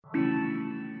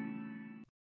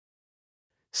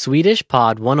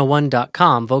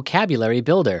SwedishPod101.com Vocabulary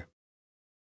Builder.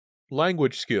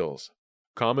 Language skills.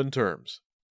 Common terms.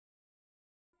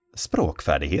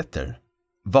 Språkfärdigheter.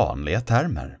 Vanliga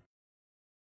termer.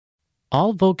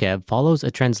 All vocab follows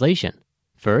a translation.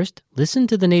 First, listen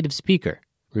to the native speaker.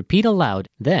 Repeat aloud,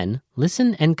 then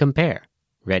listen and compare.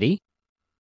 Ready?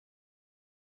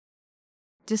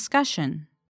 Discussion.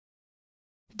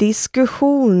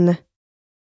 Diskussion.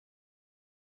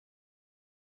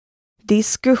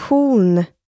 Diskussion.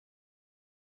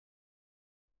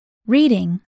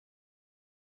 Reading.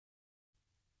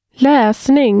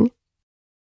 Läsning.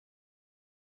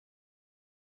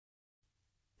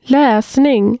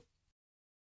 Läsning.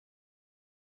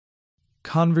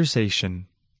 Conversation.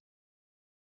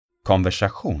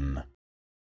 Konversation.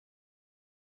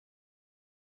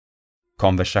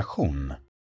 Konversation.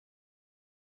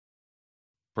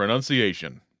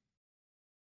 Pronunciation.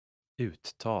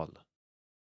 Uttal.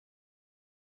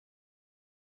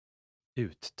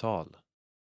 Uttal.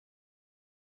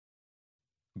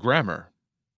 Grammar.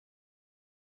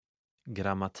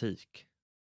 Grammatik.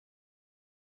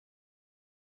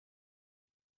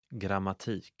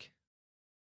 Grammatik.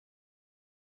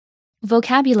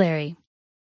 Vocabulary.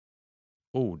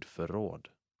 Ordförråd.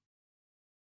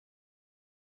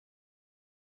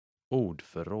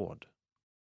 Ordförråd.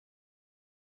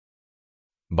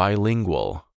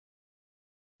 Bilingual.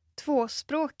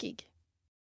 Tvåspråkig.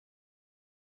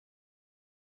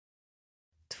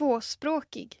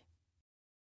 Tvåspråkig.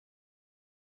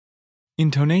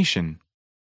 Intonation.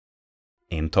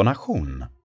 Intonation.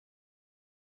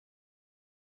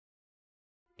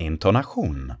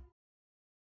 Intonation.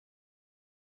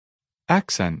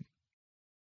 Accent.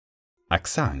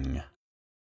 Accent.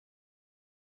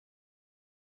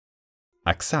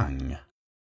 Accent.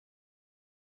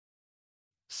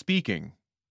 Speaking.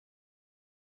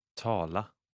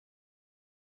 Tala.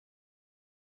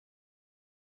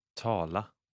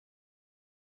 Tala.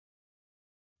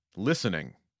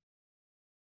 Listening.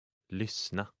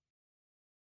 Lyssna.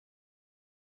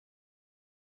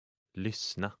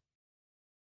 Lyssna.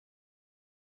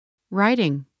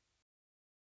 Writing.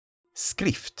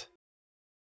 Skrift.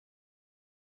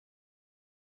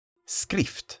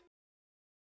 Skrift.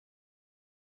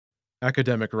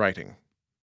 Academic writing.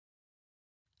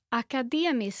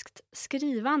 Akademiskt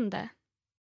skrivande.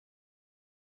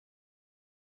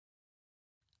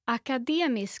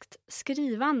 Akademiskt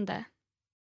skrivande.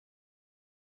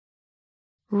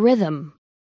 Rhythm.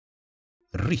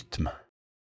 Rytm.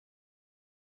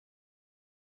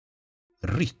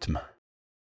 Rytm.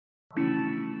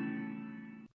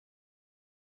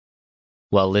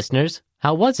 Well, listeners,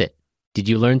 how was it? Did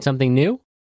you learn something new?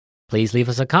 Please leave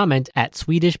us a comment at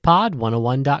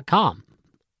SwedishPod101.com.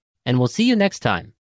 And we'll see you next time.